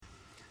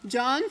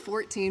John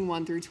 14,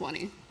 1 through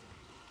 20.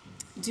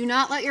 Do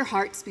not let your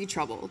hearts be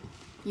troubled.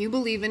 You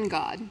believe in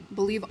God,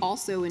 believe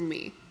also in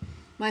me.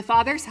 My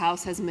Father's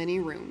house has many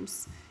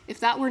rooms. If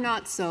that were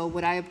not so,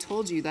 would I have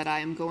told you that I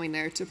am going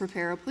there to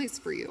prepare a place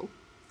for you?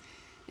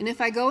 And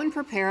if I go and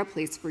prepare a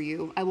place for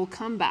you, I will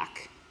come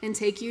back and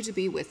take you to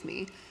be with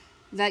me,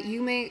 that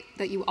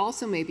you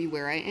also may be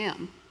where I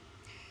am.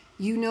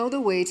 You know the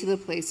way to the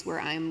place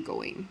where I am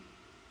going.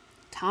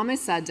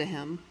 Thomas said to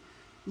him,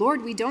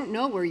 Lord, we don't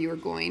know where you are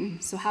going,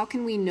 so how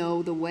can we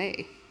know the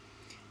way?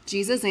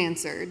 Jesus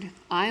answered,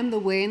 I am the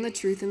way and the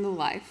truth and the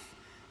life.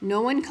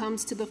 No one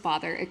comes to the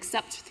Father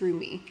except through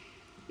me.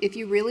 If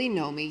you really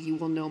know me, you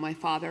will know my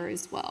Father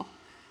as well.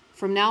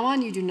 From now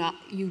on, you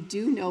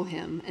do know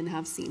him and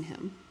have seen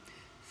him.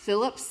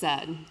 Philip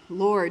said,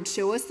 Lord,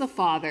 show us the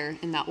Father,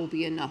 and that will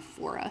be enough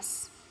for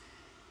us.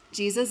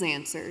 Jesus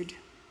answered,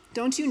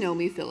 Don't you know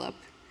me, Philip,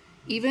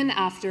 even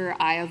after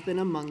I have been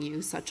among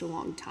you such a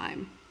long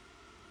time?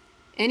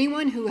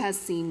 Anyone who has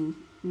seen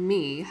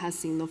me has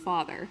seen the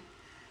Father.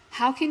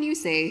 How can you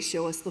say,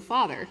 show us the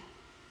Father?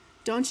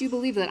 Don't you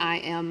believe that I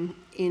am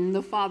in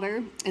the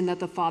Father and that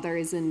the Father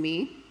is in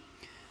me?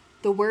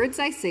 The words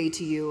I say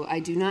to you, I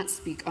do not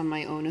speak on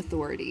my own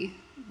authority.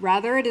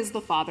 Rather, it is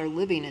the Father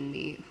living in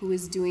me who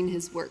is doing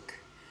his work.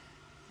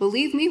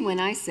 Believe me when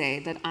I say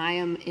that I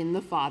am in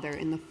the Father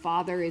and the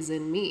Father is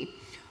in me,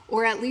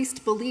 or at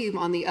least believe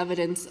on the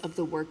evidence of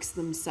the works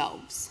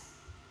themselves.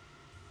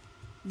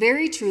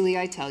 Very truly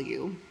I tell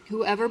you,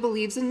 whoever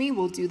believes in me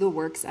will do the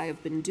works I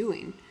have been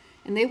doing,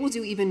 and they will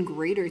do even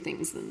greater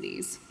things than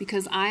these,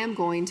 because I am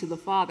going to the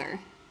Father.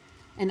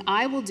 And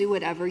I will do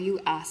whatever you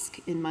ask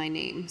in my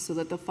name, so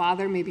that the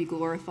Father may be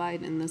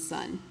glorified in the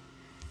Son.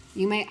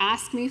 You may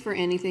ask me for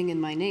anything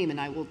in my name, and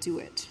I will do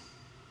it.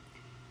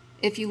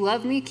 If you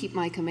love me, keep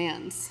my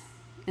commands.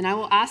 And I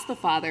will ask the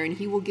Father, and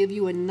he will give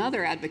you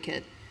another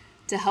advocate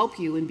to help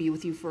you and be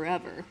with you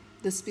forever,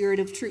 the Spirit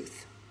of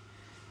truth.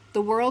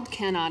 The world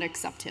cannot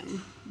accept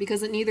him,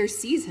 because it neither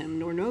sees him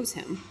nor knows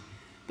him.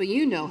 But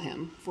you know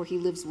him, for he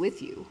lives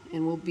with you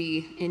and will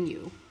be in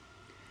you.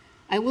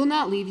 I will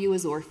not leave you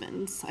as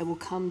orphans. I will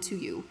come to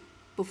you.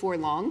 Before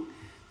long,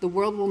 the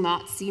world will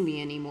not see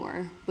me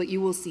anymore, but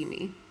you will see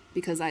me.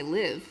 Because I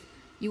live,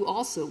 you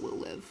also will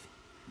live.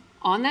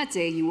 On that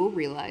day, you will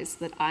realize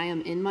that I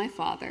am in my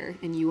Father,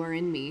 and you are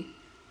in me,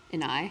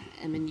 and I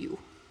am in you.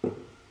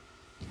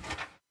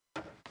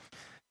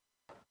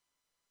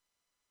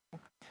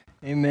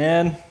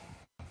 Amen.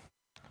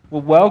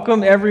 Well,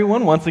 welcome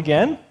everyone once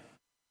again.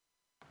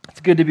 It's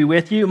good to be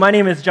with you. My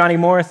name is Johnny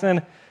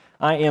Morrison.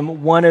 I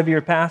am one of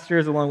your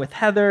pastors along with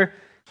Heather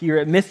here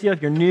at Missio.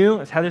 If you're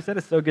new, as Heather said,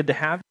 it's so good to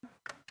have you.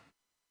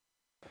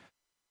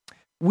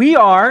 We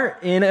are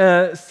in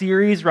a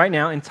series right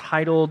now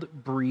entitled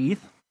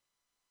Breathe.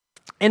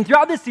 And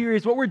throughout this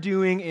series, what we're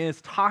doing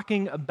is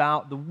talking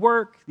about the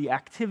work, the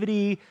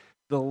activity,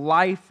 the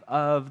life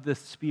of the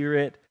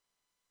Spirit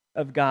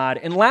of God.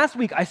 And last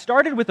week, I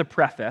started with a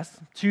preface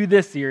to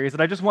this series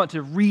that I just want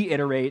to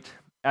reiterate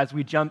as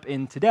we jump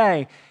in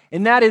today,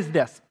 and that is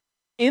this.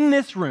 In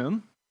this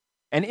room,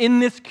 and in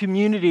this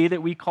community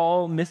that we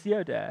call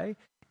Missio Dei,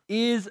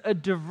 is a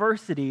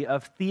diversity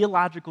of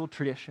theological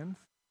traditions,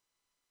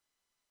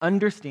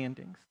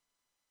 understandings,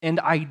 and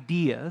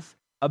ideas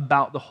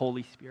about the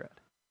Holy Spirit.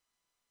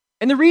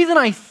 And the reason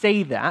I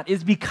say that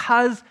is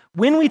because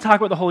when we talk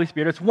about the Holy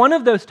Spirit, it's one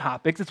of those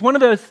topics, it's one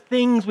of those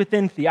things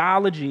within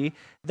theology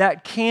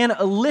that can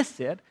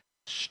elicit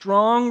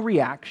strong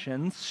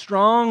reactions,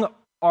 strong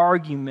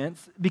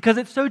arguments, because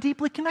it's so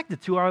deeply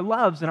connected to our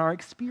loves and our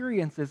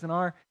experiences and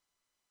our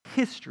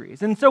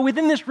histories. And so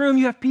within this room,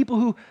 you have people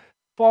who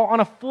fall on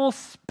a full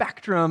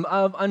spectrum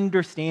of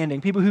understanding,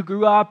 people who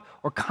grew up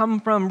or come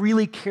from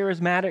really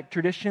charismatic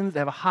traditions that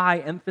have a high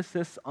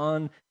emphasis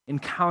on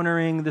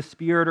encountering the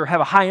Spirit or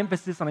have a high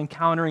emphasis on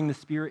encountering the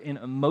Spirit in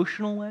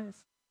emotional ways.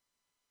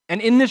 And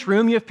in this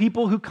room, you have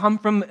people who come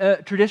from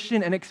a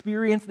tradition and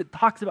experience that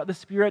talks about the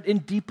Spirit in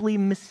deeply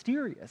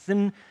mysterious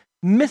and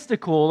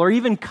mystical or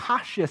even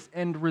cautious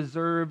and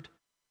reserved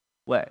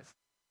ways.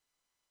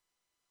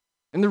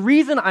 And the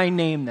reason I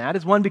name that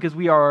is one, because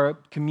we are a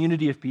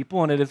community of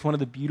people, and it is one of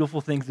the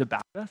beautiful things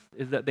about us,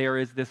 is that there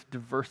is this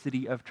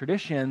diversity of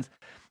traditions,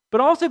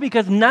 but also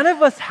because none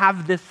of us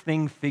have this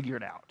thing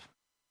figured out.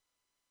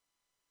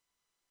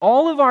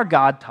 All of our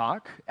God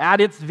talk, at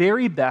its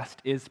very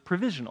best, is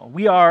provisional.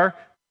 We are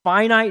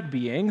finite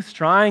beings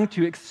trying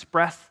to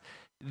express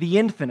the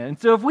infinite. And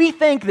so if we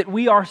think that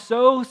we are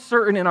so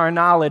certain in our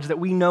knowledge that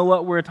we know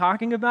what we're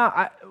talking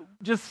about,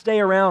 just stay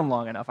around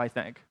long enough, I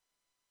think.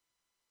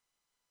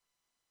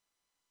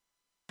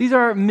 These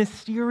are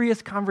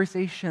mysterious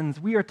conversations.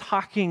 We are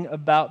talking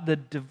about the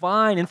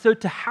divine. And so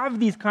to have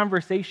these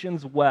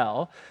conversations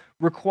well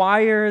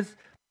requires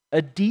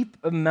a deep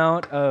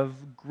amount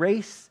of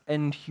grace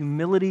and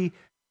humility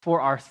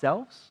for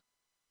ourselves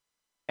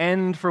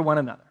and for one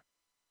another.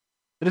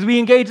 That as we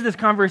engage in this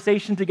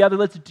conversation together,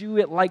 let's do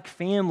it like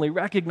family,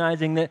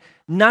 recognizing that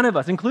none of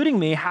us, including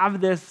me,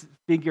 have this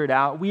figured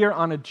out. We are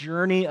on a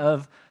journey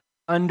of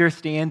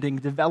understanding,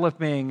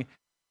 developing,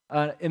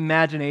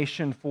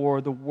 imagination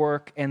for the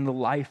work and the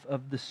life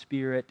of the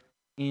Spirit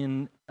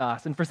in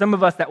us. And for some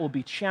of us, that will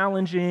be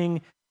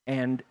challenging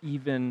and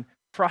even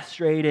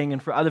frustrating,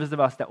 and for others of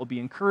us, that will be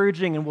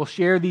encouraging, and we'll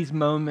share these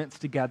moments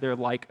together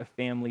like a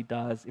family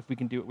does if we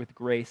can do it with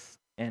grace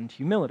and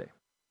humility.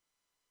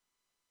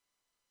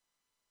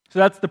 So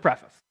that's the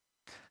preface.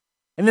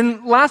 And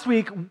then last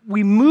week,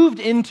 we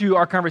moved into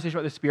our conversation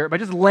about the Spirit by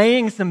just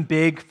laying some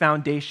big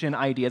foundation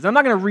ideas. I'm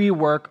not going to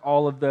rework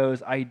all of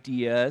those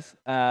ideas.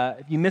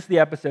 If you missed the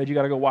episode, you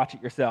got to go watch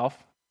it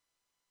yourself.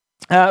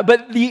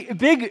 But the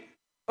big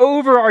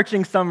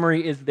overarching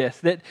summary is this,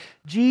 that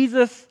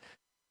Jesus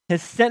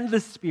has sent the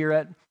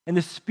Spirit, and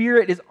the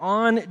Spirit is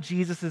on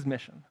Jesus'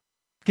 mission,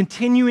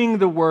 continuing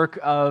the work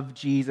of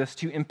Jesus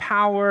to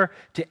empower,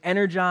 to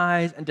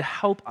energize, and to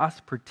help us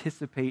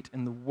participate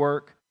in the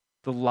work,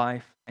 the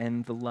life,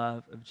 and the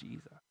love of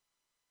Jesus.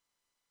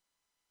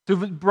 So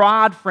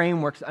broad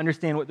frameworks to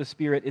understand what the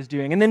Spirit is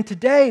doing. And then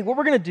today, what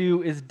we're going to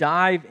do is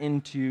dive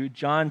into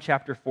John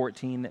chapter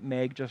 14 that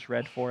Meg just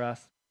read for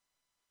us,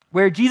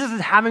 where Jesus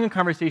is having a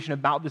conversation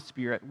about the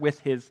Spirit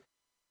with his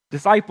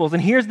disciples.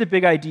 And here's the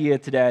big idea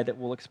today that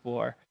we'll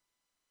explore.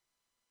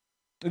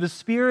 The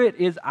Spirit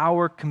is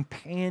our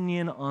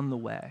companion on the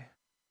way.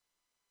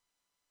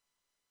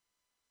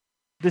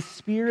 The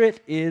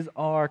Spirit is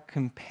our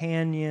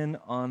companion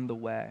on the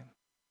way.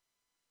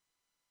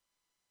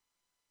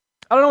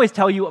 I don't always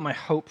tell you what my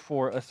hope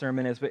for a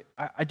sermon is, but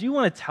I do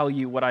want to tell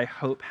you what I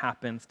hope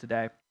happens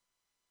today.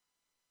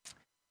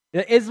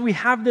 As we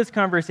have this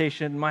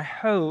conversation, my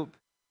hope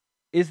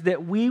is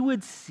that we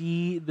would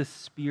see the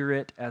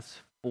Spirit as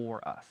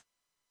for us.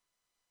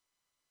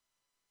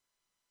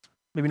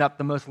 Maybe not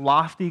the most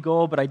lofty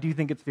goal, but I do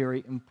think it's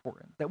very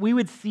important. That we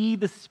would see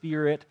the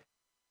Spirit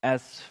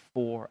as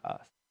for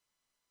us.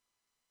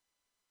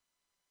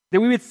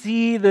 That we would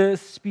see the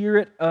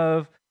Spirit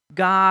of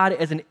God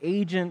as an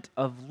agent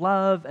of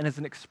love and as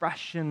an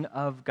expression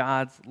of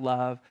God's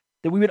love.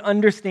 That we would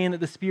understand that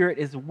the Spirit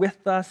is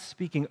with us,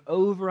 speaking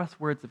over us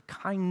words of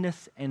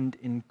kindness and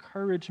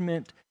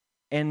encouragement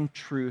and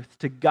truth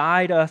to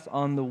guide us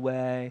on the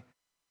way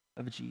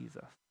of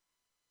Jesus.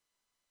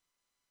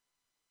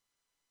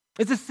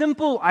 It's a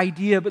simple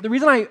idea, but the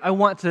reason I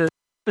want to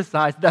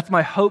emphasize that's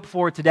my hope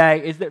for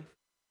today is that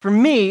for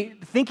me,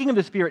 thinking of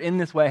the Spirit in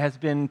this way has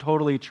been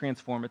totally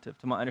transformative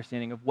to my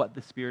understanding of what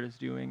the Spirit is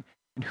doing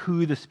and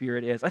who the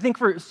Spirit is. I think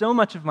for so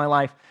much of my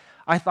life,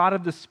 I thought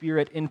of the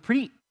Spirit in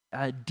pretty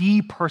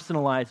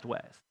depersonalized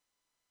ways.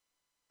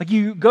 Like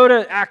you go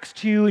to Acts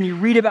 2 and you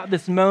read about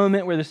this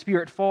moment where the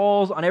Spirit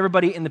falls on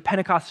everybody in the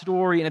Pentecost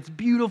story, and it's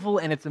beautiful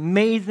and it's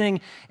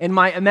amazing. And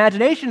my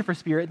imagination for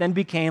Spirit then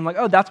became like,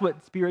 oh, that's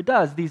what Spirit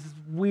does. These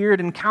weird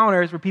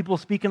encounters where people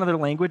speak in other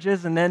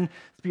languages and then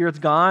Spirit's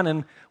gone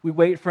and we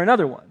wait for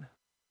another one.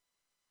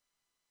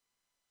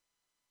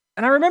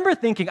 And I remember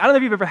thinking, I don't know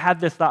if you've ever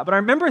had this thought, but I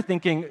remember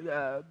thinking,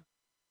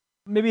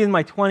 maybe in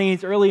my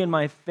 20s, early in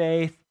my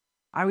faith,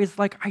 I was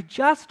like, I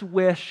just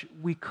wish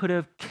we could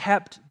have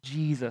kept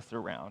Jesus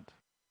around.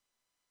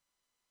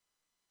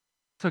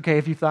 It's okay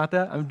if you thought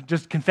that. I'm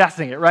just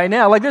confessing it right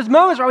now. Like there's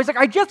moments where I was like,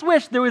 I just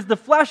wish there was the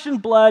flesh and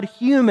blood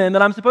human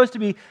that I'm supposed to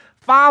be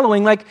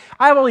following. Like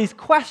I have all these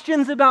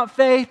questions about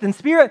faith, and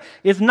Spirit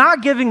is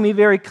not giving me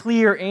very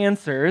clear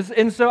answers.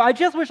 And so I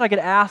just wish I could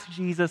ask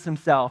Jesus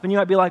himself. And you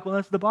might be like, well,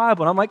 that's the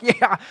Bible. And I'm like,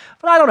 yeah,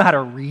 but I don't know how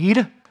to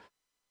read.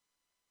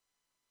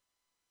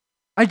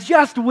 I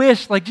just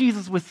wish like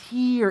Jesus was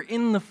here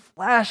in the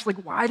flesh. Like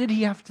why did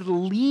he have to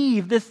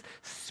leave? This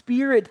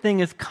Spirit thing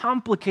is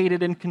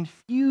complicated and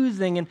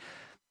confusing. And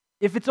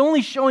if it's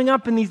only showing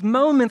up in these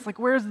moments, like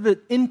where's the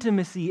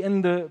intimacy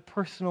and the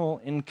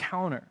personal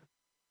encounter?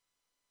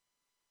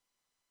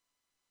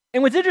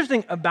 And what's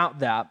interesting about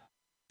that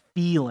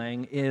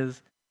feeling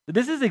is that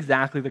this is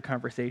exactly the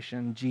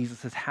conversation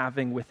Jesus is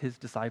having with his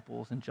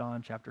disciples in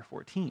John chapter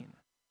 14.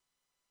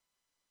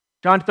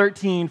 John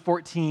 13,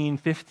 14,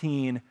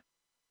 15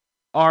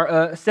 are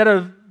a set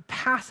of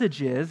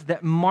passages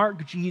that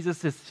mark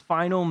Jesus'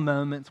 final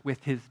moments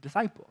with his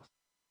disciples.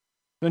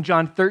 So in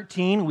John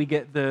 13, we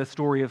get the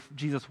story of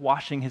Jesus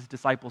washing his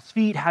disciples'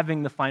 feet,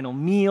 having the final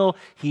meal.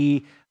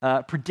 He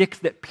predicts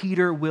that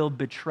Peter will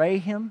betray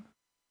him.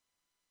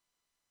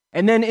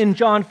 And then in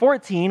John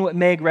 14, what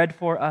Meg read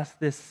for us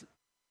this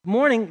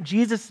morning,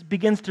 Jesus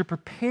begins to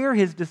prepare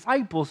his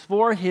disciples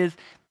for his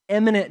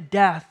imminent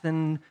death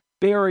and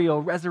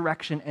burial,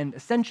 resurrection, and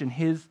ascension,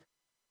 his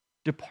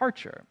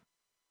departure.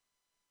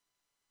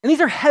 And these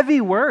are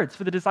heavy words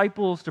for the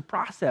disciples to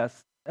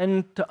process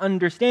and to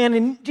understand.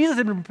 And Jesus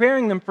had been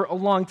preparing them for a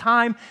long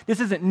time.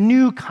 This isn't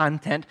new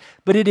content,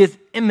 but it is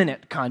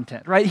imminent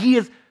content, right? He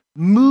is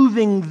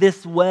moving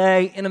this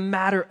way in a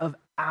matter of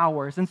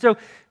hours. And so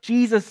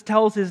Jesus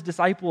tells his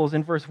disciples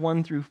in verse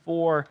 1 through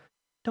 4,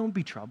 don't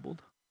be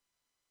troubled.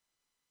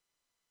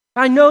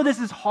 I know this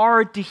is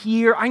hard to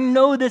hear. I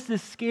know this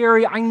is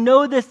scary. I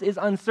know this is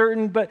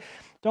uncertain, but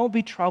don't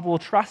be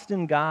troubled. Trust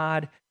in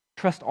God.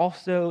 Trust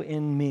also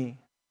in me.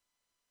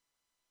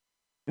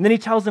 And then he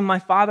tells him, my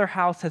Father's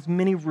house has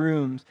many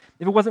rooms.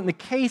 If it wasn't the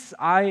case,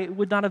 I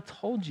would not have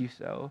told you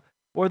so,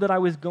 or that I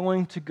was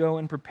going to go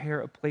and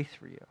prepare a place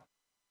for you.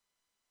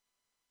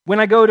 When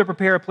I go to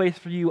prepare a place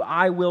for you,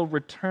 I will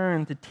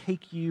return to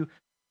take you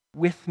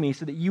with me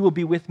so that you will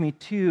be with me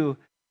too.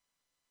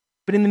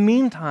 But in the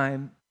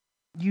meantime,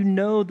 you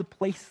know the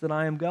place that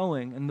I am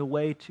going and the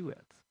way to it.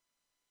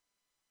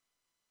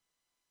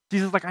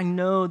 Jesus is like, I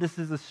know this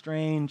is a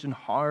strange and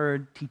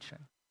hard teaching.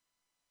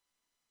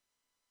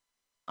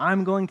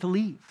 I'm going to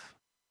leave.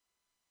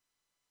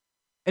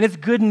 And it's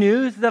good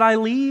news that I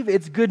leave.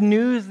 It's good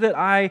news that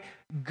I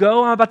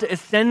go. I'm about to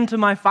ascend to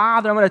my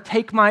Father. I'm going to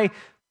take my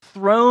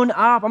throne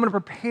up. I'm going to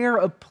prepare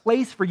a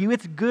place for you.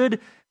 It's good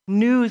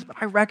news, but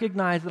I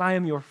recognize that I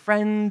am your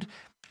friend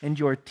and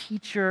your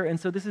teacher, and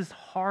so this is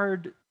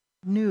hard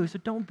news. So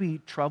don't be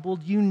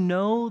troubled. You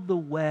know the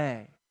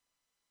way,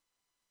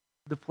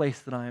 the place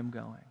that I am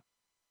going.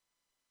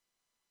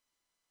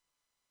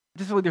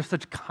 Just feel like there's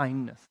such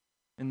kindness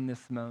in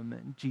this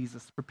moment,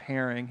 Jesus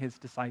preparing his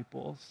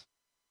disciples.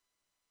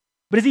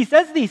 But as he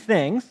says these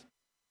things,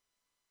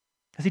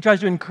 as he tries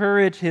to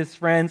encourage his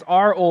friends,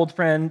 our old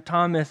friend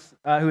Thomas,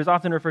 who is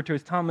often referred to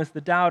as Thomas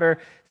the Doubter,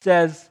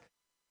 says,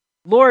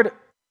 Lord,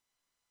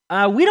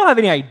 we don't have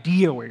any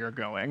idea where you're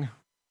going.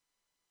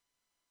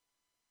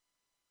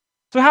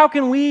 So how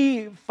can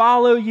we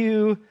follow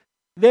you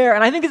there?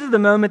 And I think this is the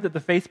moment that the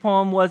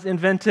facepalm was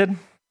invented.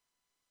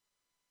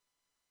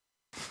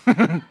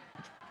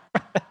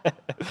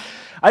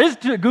 I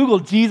just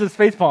Googled Jesus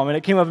facepalm and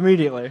it came up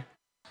immediately.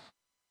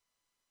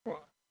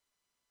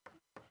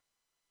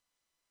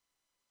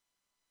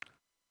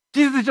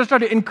 Jesus is just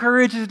trying to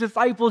encourage his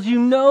disciples. You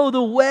know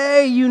the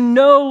way. You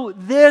know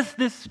this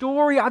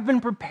story. I've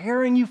been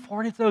preparing you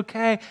for it. It's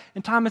okay.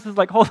 And Thomas is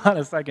like, hold on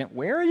a second.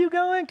 Where are you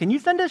going? Can you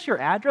send us your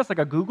address, like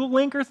a Google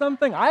link or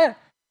something? And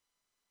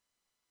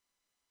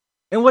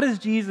what does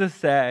Jesus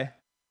say?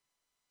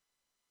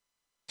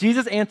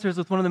 Jesus answers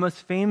with one of the most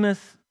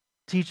famous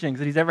teachings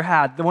that he's ever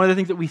had. One of the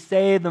things that we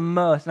say the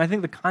most. And I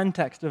think the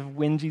context of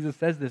when Jesus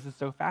says this is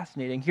so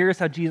fascinating. Here's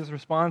how Jesus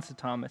responds to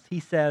Thomas. He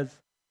says,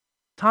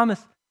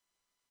 Thomas,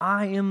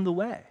 I am the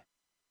way,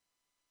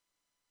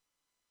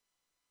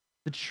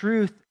 the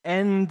truth,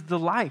 and the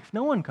life.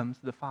 No one comes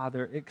to the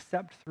Father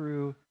except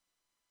through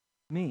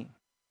me.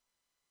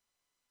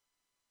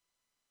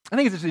 I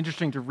think it's just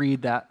interesting to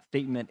read that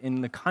statement in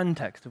the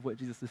context of what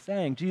Jesus is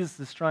saying. Jesus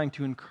is trying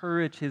to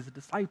encourage his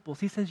disciples.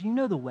 He says, you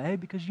know the way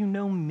because you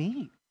know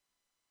me.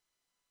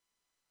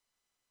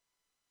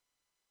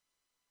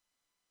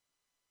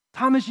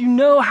 Thomas, you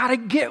know how to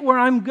get where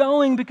I'm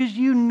going because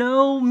you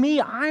know me.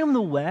 I am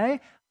the way.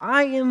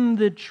 I am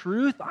the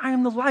truth. I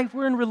am the life.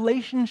 We're in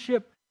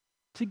relationship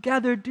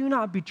together. Do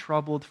not be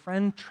troubled,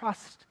 friend.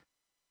 Trust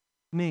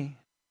me.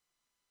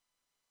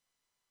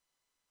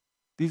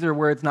 These are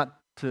words not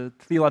to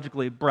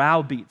theologically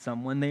browbeat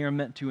someone. They are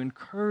meant to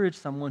encourage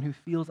someone who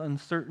feels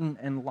uncertain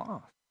and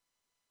lost.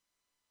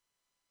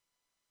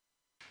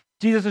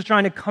 Jesus is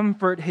trying to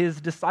comfort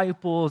his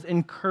disciples,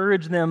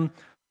 encourage them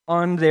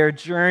on their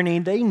journey.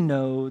 They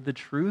know the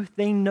truth.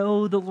 They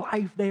know the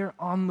life. They are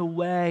on the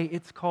way.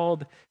 It's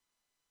called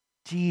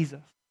Jesus.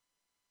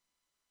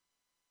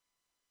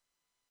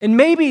 And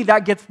maybe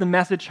that gets the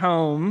message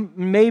home.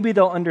 Maybe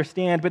they'll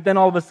understand. But then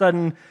all of a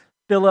sudden,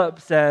 Philip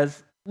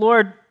says,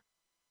 Lord,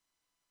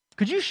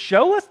 could you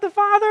show us the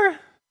Father?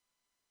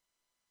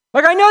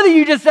 Like, I know that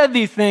you just said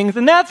these things,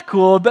 and that's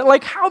cool, but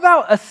like, how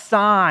about a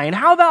sign?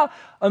 How about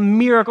a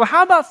miracle?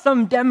 How about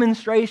some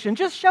demonstration?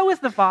 Just show us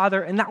the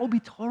Father, and that will be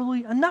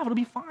totally enough. It'll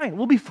be fine.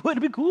 It'll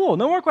be cool.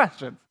 No more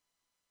questions.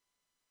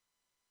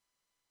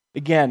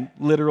 Again,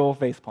 literal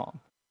facepalm.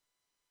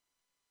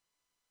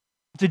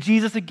 So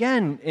Jesus,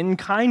 again, in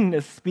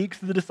kindness, speaks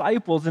to the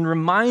disciples and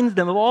reminds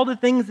them of all the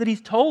things that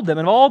he's told them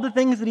and all the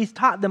things that he's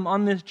taught them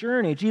on this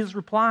journey. Jesus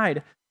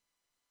replied,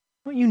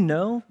 don't you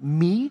know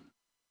me,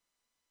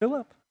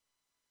 Philip?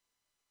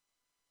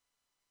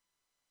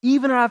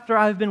 Even after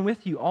I've been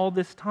with you all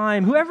this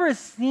time, whoever has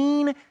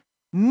seen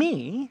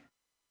me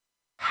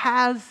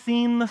has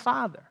seen the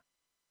Father.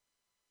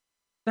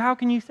 So how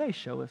can you say,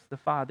 show us the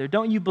Father?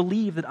 Don't you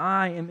believe that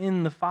I am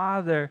in the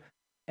Father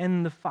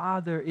and the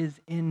Father is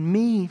in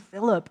me?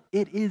 Philip,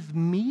 it is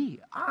me.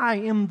 I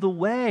am the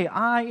way.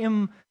 I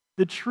am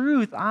the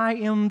truth. I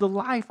am the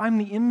life. I'm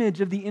the image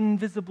of the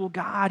invisible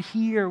God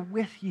here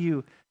with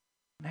you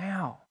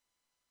now.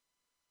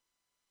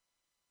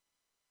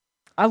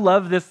 I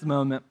love this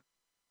moment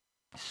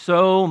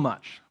so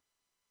much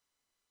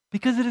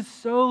because it is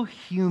so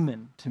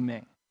human to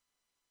me.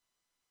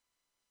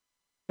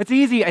 It's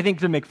easy, I think,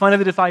 to make fun of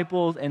the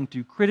disciples and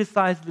to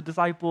criticize the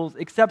disciples,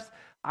 except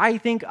I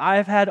think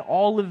I've had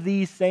all of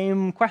these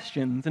same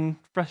questions and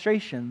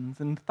frustrations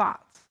and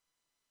thoughts.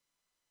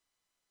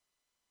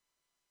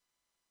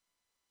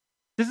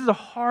 This is a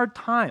hard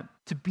time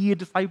to be a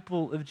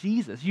disciple of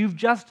Jesus. You've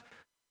just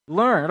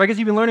learned, I guess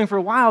you've been learning for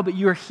a while, but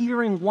you're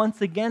hearing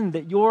once again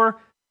that your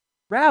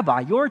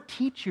rabbi, your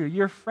teacher,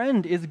 your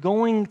friend is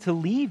going to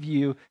leave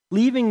you,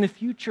 leaving the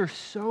future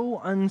so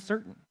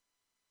uncertain.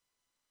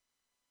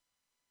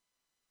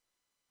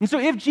 And so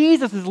if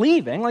Jesus is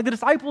leaving, like the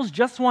disciples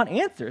just want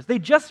answers. They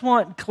just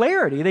want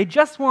clarity. They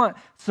just want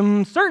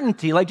some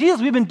certainty. Like,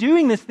 Jesus, we've been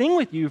doing this thing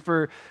with you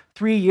for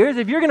 3 years.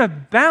 If you're going to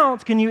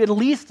bounce, can you at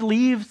least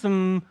leave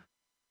some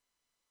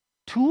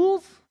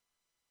tools?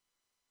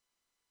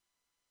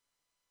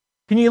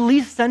 Can you at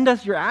least send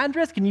us your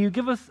address? Can you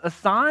give us a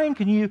sign?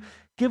 Can you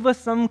give us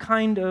some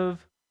kind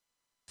of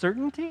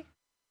certainty?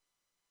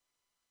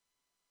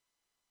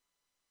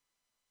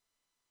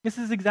 This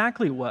is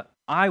exactly what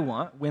I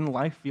want when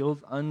life feels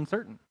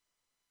uncertain.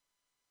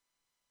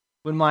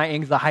 When my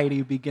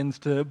anxiety begins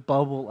to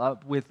bubble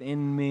up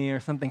within me, or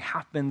something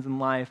happens in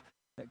life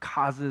that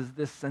causes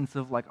this sense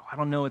of like, oh, I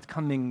don't know what's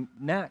coming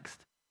next.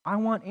 I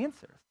want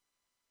answers.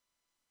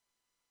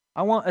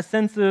 I want a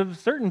sense of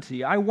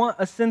certainty. I want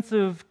a sense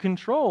of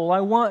control.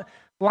 I want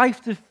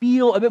life to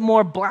feel a bit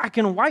more black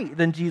and white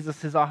than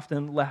Jesus has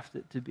often left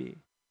it to be.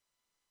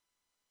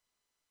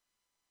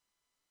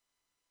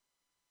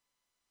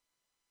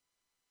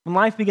 When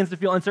life begins to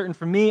feel uncertain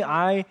for me,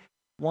 I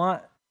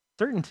want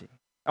certainty.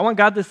 I want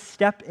God to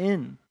step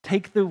in,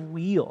 take the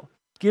wheel,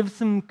 give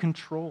some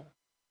control.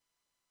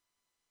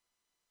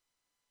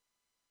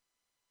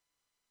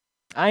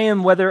 I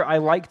am, whether I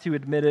like to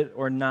admit it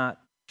or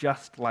not,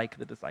 just like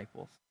the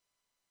disciples.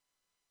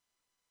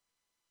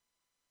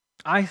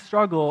 I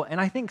struggle, and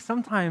I think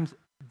sometimes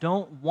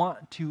don't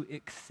want to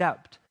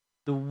accept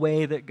the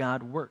way that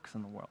God works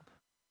in the world.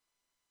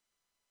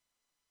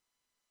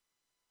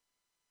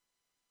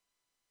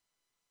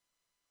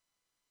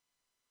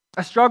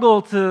 I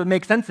struggle to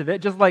make sense of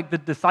it, just like the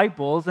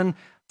disciples, and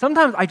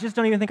sometimes I just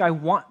don't even think I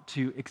want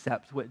to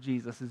accept what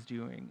Jesus is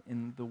doing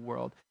in the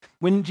world.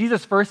 When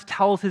Jesus first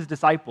tells his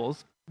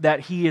disciples that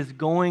he is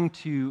going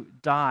to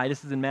die,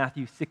 this is in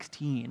Matthew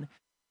 16,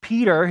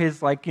 Peter,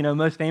 his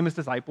most famous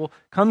disciple,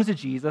 comes to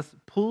Jesus,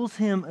 pulls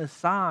him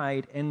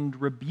aside,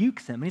 and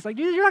rebukes him. And he's like,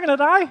 Jesus, you're not going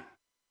to die.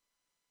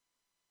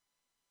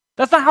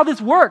 That's not how this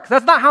works.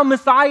 That's not how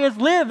messiahs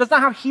live. That's not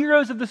how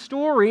heroes of the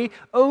story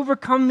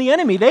overcome the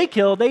enemy. They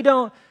kill, they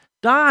don't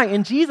die.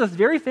 And Jesus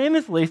very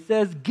famously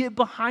says, "Get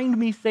behind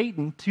me,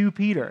 Satan," to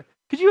Peter.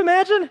 Could you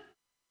imagine?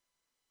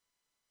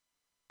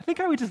 I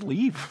think I would just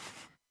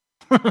leave.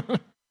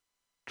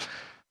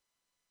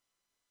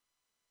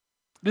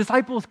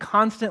 Disciples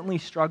constantly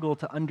struggle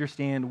to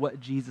understand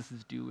what Jesus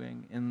is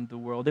doing in the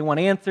world. They want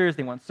answers,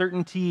 they want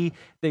certainty,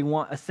 they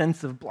want a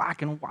sense of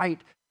black and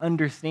white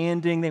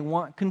understanding, they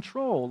want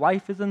control.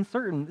 Life is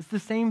uncertain. It's the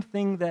same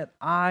thing that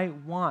I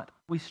want.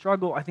 We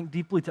struggle, I think,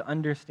 deeply to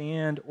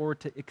understand or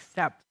to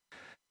accept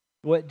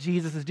what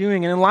Jesus is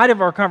doing. And in light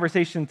of our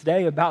conversation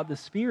today about the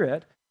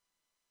Spirit,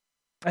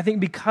 I think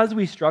because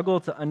we struggle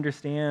to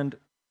understand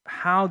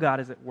how God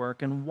is at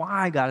work and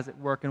why God is at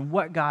work and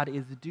what God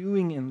is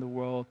doing in the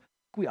world,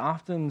 we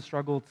often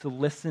struggle to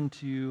listen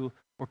to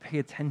or pay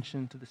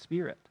attention to the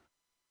Spirit.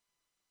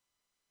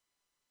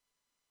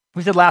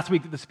 We said last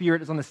week that the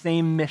Spirit is on the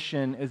same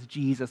mission as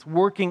Jesus,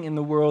 working in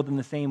the world in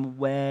the same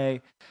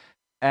way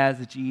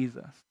as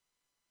Jesus.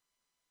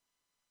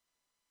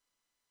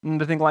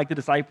 And I think, like the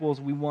disciples,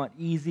 we want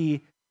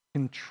easy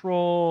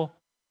control,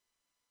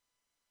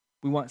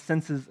 we want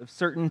senses of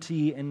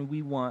certainty, and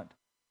we want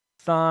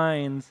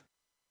signs.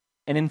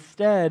 And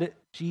instead,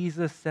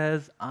 Jesus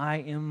says, "I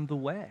am the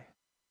way.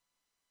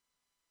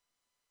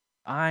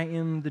 I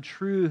am the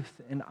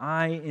truth, and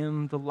I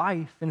am the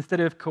life."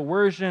 Instead of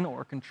coercion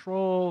or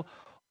control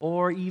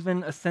or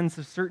even a sense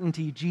of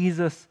certainty,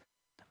 Jesus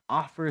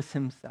offers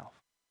himself.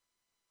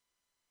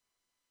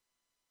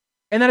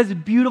 And that is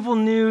beautiful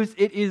news.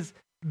 It is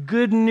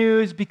good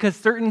news because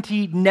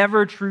certainty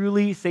never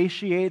truly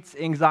satiates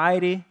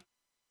anxiety.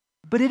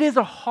 But it is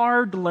a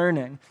hard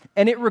learning,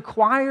 and it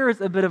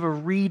requires a bit of a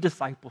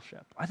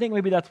re-discipleship. I think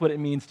maybe that's what it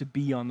means to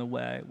be on the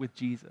way with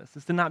Jesus,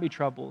 is to not be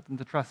troubled and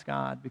to trust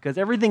God, because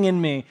everything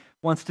in me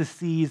wants to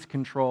seize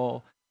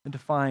control and to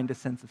find a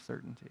sense of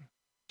certainty,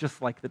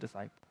 just like the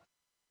disciples.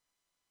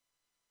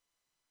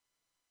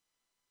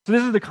 So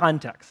this is the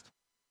context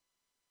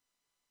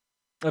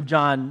of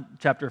John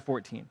chapter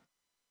 14.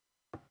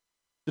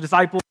 The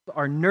disciples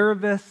are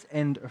nervous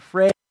and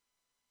afraid.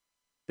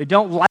 They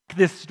don't like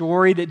this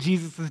story that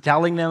Jesus is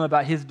telling them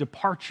about his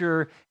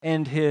departure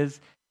and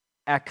his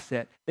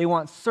exit. They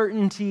want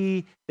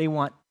certainty. They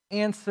want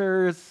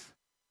answers.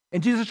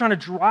 And Jesus is trying to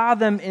draw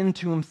them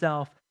into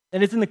himself.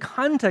 And it's in the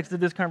context of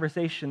this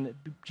conversation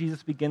that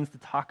Jesus begins to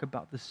talk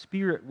about the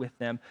Spirit with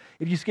them.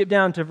 If you skip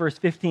down to verse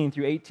 15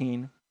 through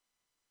 18,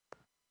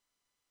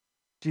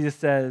 Jesus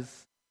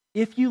says,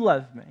 "If you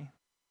love me,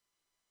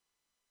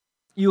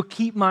 you will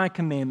keep my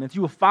commandments.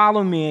 You will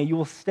follow me. You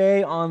will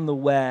stay on the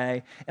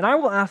way. And I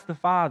will ask the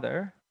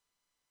Father,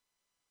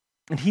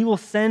 and he will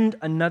send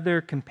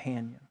another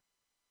companion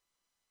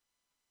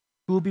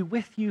who will be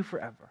with you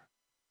forever.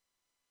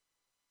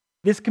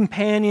 This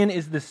companion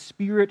is the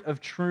Spirit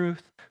of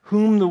truth,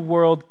 whom the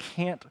world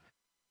can't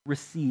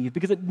receive,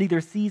 because it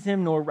neither sees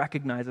him nor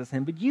recognizes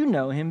him. But you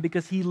know him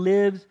because he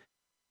lives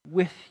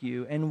with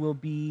you and will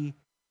be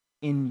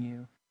in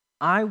you.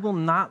 I will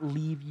not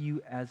leave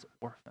you as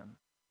orphans.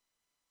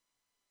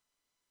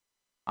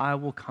 I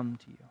will come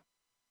to you.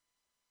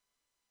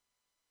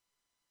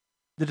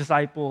 The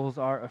disciples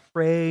are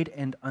afraid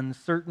and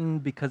uncertain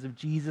because of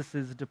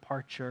Jesus'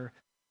 departure.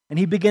 And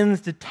he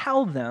begins to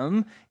tell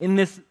them in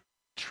this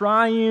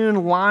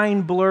triune,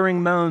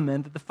 line-blurring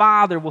moment that the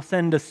Father will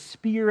send a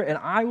Spirit and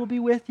I will be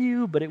with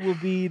you, but it will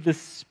be the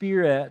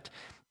Spirit.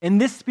 And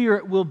this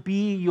Spirit will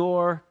be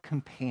your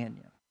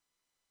companion.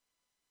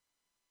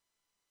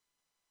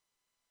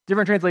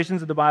 Different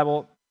translations of the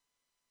Bible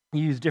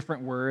use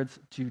different words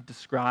to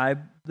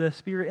describe the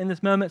Spirit in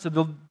this moment. So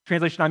the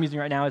translation I'm using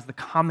right now is the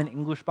Common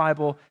English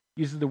Bible,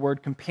 uses the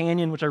word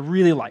companion, which I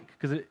really like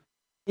because it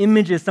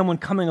images someone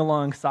coming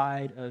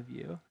alongside of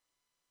you.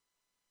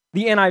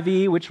 The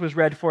NIV, which was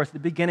read for us at the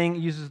beginning,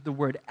 uses the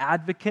word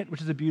advocate,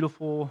 which is a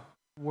beautiful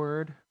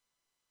word.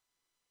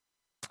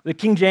 The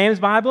King James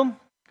Bible,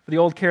 for the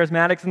old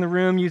charismatics in the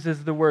room,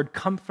 uses the word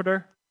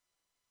comforter.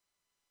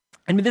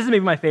 And this is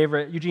maybe my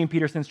favorite. Eugene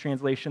Peterson's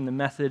translation, The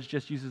Message,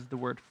 just uses the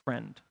word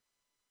friend.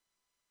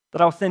 That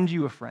I'll send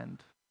you a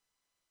friend.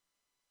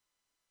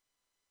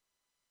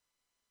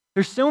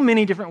 There's so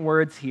many different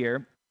words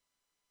here,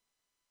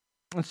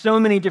 and so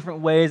many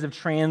different ways of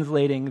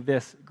translating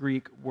this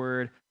Greek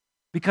word,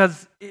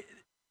 because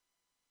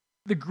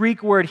the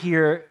Greek word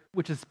here,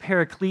 which is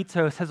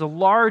parakletos, has a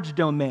large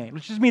domain,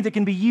 which just means it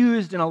can be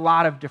used in a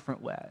lot of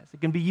different ways.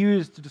 It can be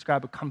used to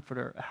describe a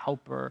comforter, a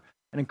helper,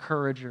 an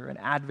encourager, an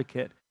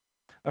advocate,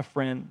 a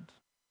friend.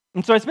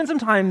 And so I spent some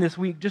time this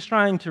week just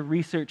trying to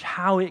research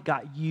how it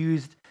got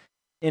used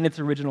in its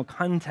original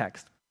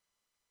context.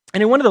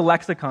 And in one of the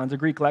lexicons, a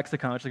Greek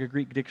lexicon, which is like a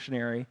Greek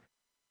dictionary,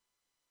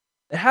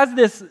 it has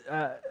this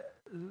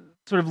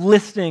sort of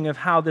listing of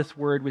how this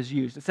word was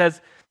used. It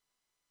says,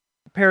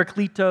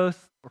 parakletos,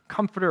 or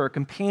comforter, or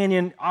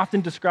companion,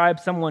 often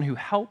describes someone who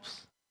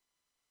helps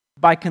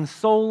by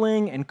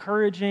consoling,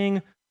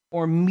 encouraging,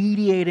 or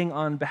mediating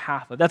on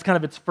behalf of. That's kind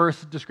of its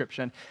first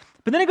description.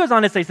 But then it goes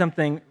on to say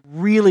something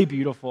really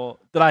beautiful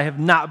that I have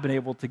not been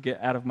able to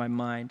get out of my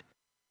mind.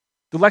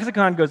 The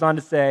lexicon goes on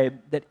to say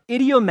that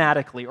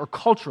idiomatically or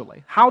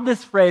culturally, how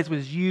this phrase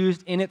was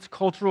used in its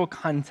cultural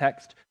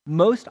context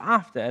most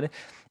often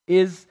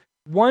is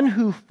one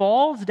who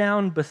falls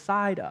down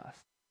beside us.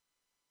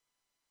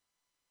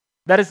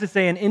 That is to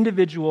say, an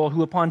individual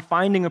who, upon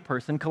finding a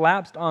person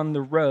collapsed on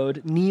the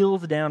road,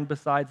 kneels down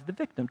beside the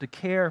victim to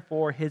care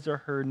for his or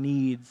her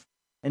needs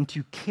and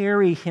to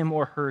carry him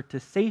or her to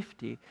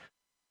safety.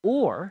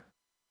 Or,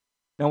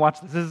 now watch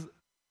this, has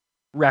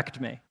wrecked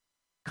me,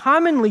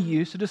 commonly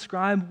used to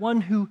describe one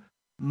who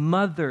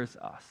mothers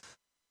us.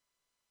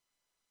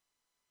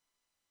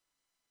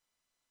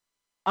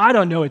 I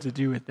don't know what to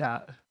do with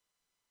that.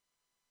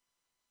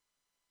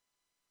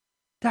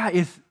 That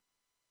is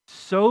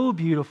so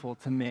beautiful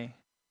to me.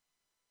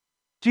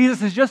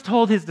 Jesus has just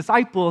told his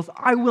disciples,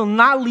 I will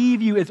not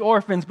leave you as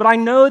orphans, but I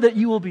know that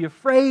you will be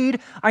afraid.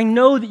 I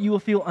know that you will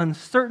feel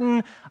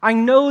uncertain. I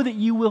know that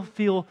you will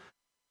feel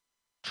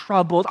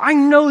troubled. I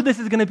know this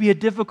is going to be a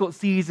difficult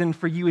season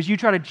for you as you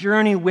try to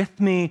journey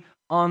with me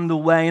on the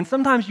way. And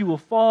sometimes you will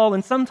fall,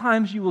 and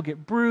sometimes you will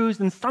get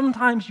bruised, and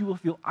sometimes you will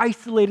feel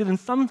isolated, and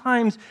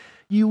sometimes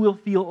you will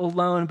feel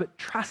alone. But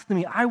trust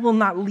me, I will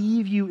not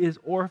leave you as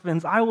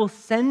orphans. I will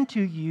send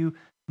to you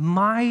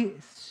my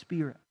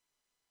Spirit,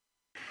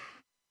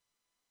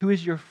 who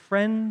is your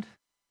friend,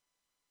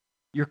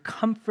 your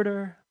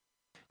comforter,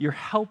 your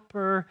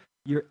helper,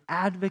 your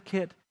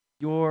advocate,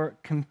 your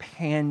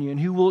companion,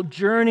 who will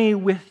journey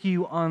with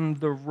you on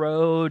the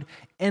road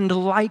and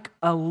like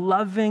a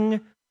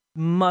loving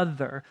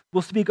mother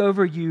will speak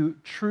over you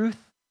truth,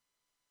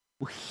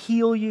 will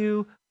heal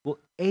you, will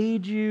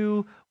aid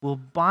you, will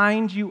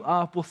bind you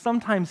up, will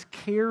sometimes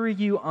carry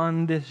you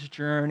on this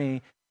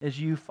journey as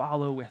you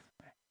follow with me.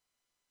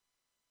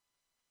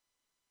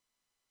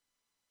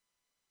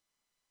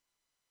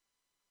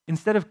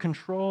 Instead of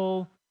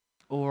control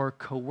or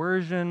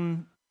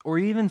coercion or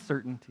even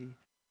certainty,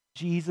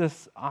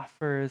 Jesus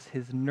offers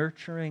his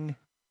nurturing,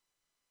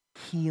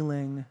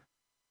 healing,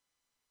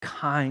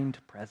 kind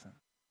presence.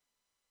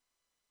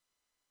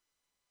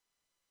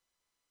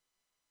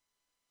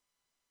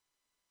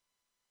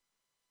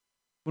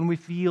 When we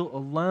feel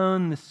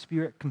alone, the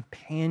Spirit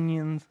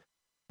companions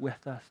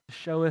with us to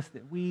show us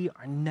that we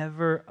are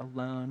never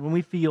alone. When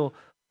we feel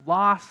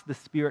lost, the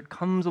Spirit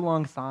comes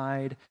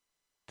alongside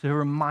to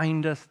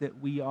remind us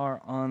that we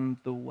are on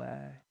the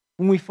way.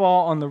 When we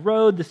fall on the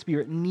road, the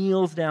Spirit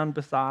kneels down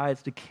beside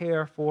us to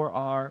care for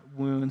our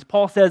wounds.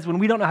 Paul says when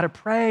we don't know how to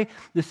pray,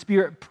 the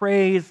Spirit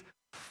prays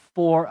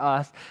for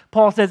us.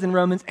 Paul says in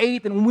Romans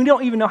 8 that when we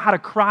don't even know how to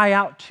cry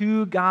out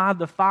to God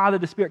the Father,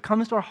 the Spirit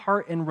comes to our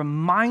heart and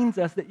reminds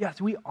us that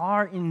yes, we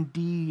are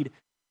indeed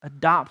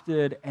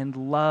adopted and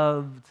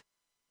loved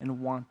and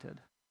wanted.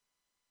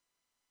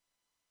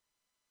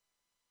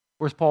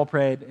 Or as Paul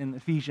prayed in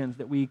Ephesians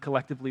that we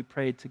collectively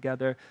prayed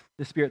together,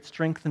 the Spirit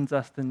strengthens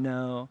us to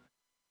know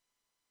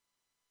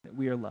that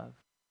we are loved.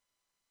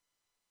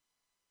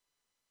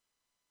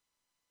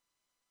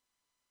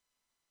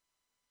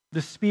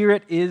 The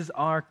Spirit is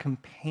our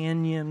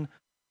companion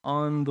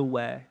on the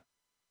way.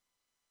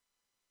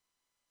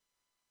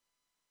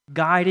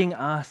 guiding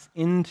us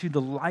into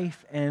the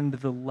life and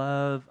the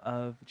love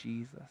of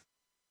Jesus.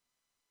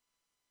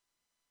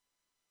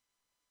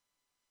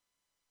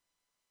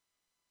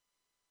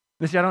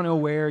 Listen, I don't know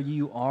where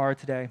you are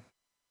today.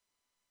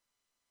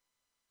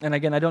 And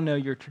again, I don't know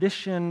your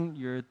tradition,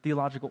 your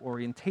theological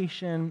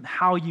orientation,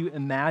 how you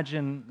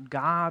imagine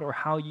God, or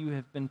how you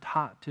have been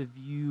taught to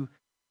view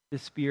the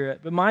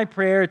Spirit. But my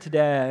prayer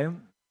today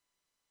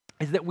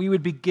is that we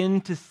would begin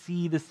to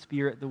see the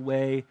Spirit the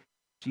way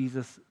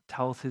Jesus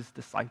tells his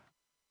disciples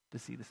to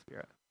see the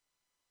Spirit.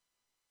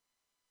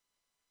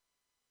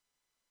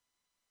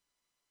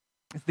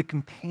 It's the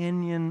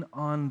companion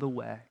on the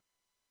way.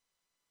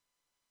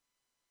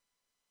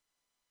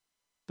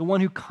 The one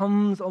who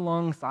comes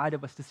alongside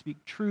of us to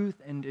speak truth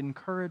and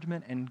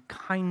encouragement and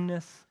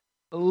kindness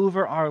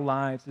over our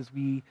lives as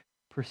we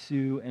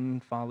pursue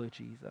and follow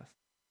Jesus.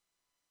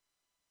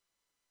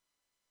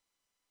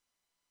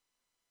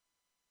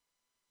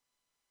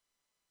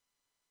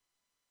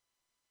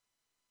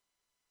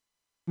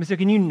 So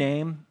can you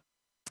name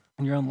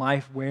in your own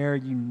life where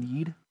you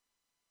need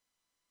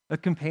a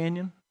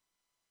companion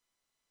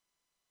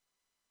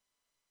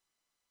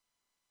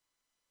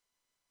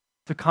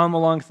to come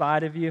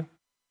alongside of you?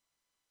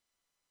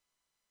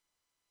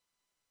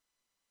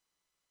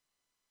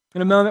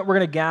 In a moment, we're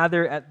going to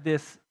gather at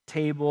this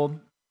table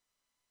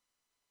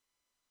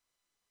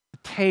to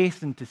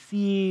taste and to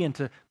see and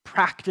to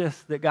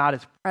practice that God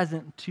is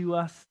present to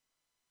us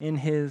in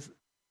his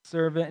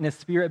servant and his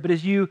Spirit. But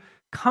as you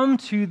come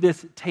to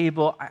this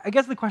table, I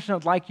guess the question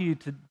I'd like you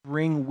to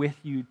bring with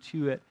you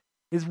to it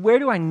is, where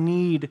do I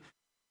need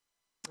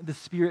the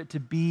Spirit to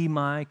be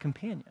my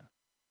companion?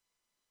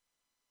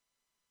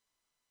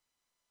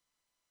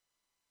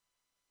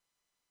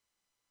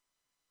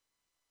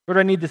 Where do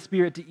I need the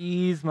Spirit to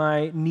ease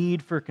my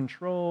need for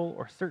control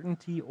or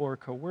certainty or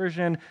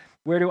coercion?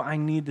 Where do I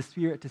need the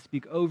Spirit to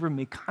speak over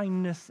me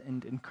kindness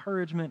and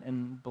encouragement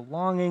and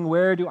belonging?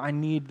 Where do I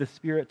need the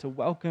Spirit to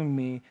welcome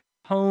me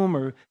home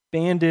or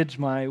bandage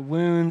my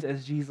wounds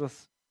as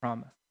Jesus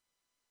promised?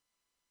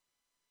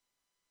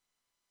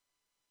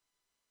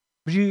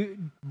 Would you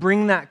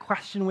bring that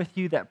question with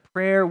you, that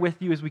prayer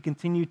with you as we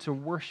continue to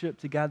worship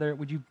together?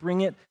 Would you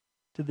bring it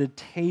to the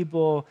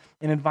table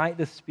and invite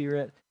the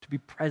Spirit to be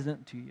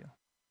present to you? I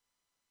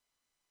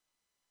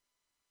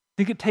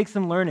think it takes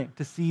some learning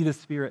to see the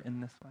Spirit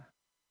in this way.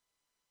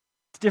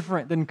 It's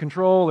different than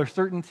control or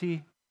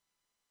certainty.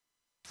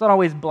 It's not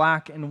always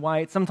black and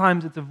white.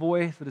 Sometimes it's a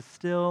voice that is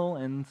still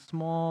and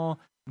small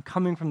and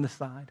coming from the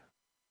side.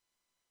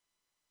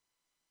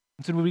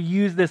 And so we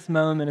use this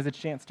moment as a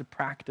chance to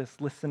practice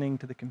listening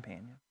to the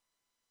companion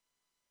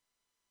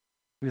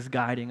who is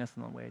guiding us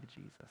on the way to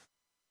Jesus.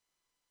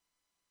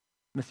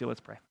 Monsieur,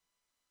 let's pray.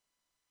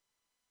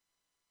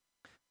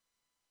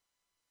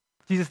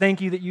 Jesus, thank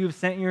you that you have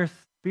sent your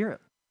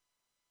Spirit.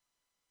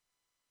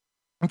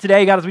 And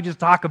today, God, as we just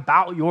talk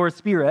about your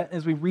Spirit,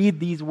 as we read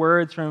these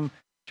words from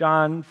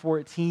John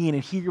 14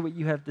 and hear what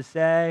you have to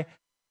say,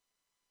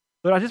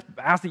 Lord, I just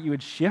ask that you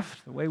would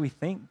shift the way we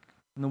think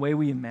and the way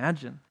we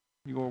imagine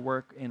your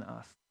work in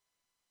us.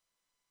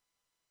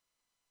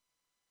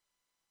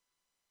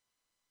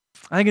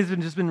 I think it's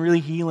just been really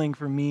healing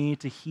for me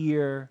to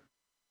hear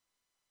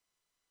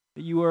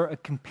that you are a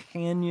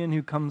companion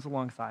who comes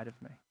alongside of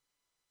me.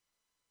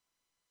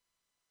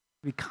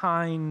 Be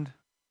kind,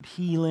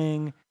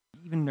 healing,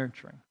 even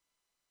nurturing.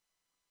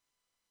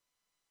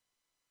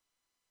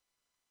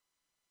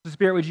 So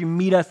Spirit, would you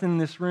meet us in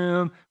this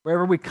room,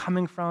 wherever we're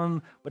coming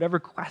from, whatever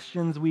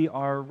questions we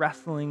are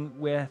wrestling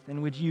with,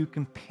 and would you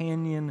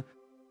companion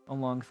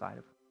alongside of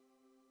us?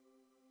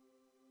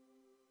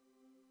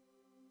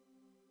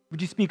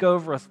 Would you speak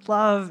over us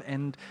love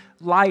and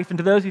life? And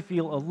to those who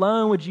feel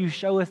alone, would you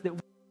show us that we're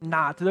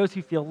not? To those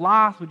who feel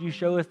lost, would you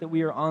show us that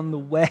we are on the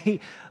way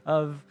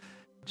of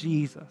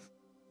Jesus?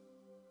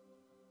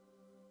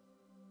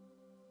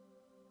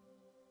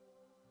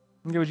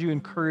 And would you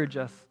encourage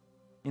us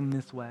in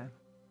this way?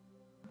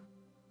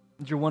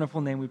 In your wonderful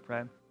name we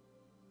pray.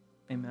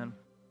 Amen.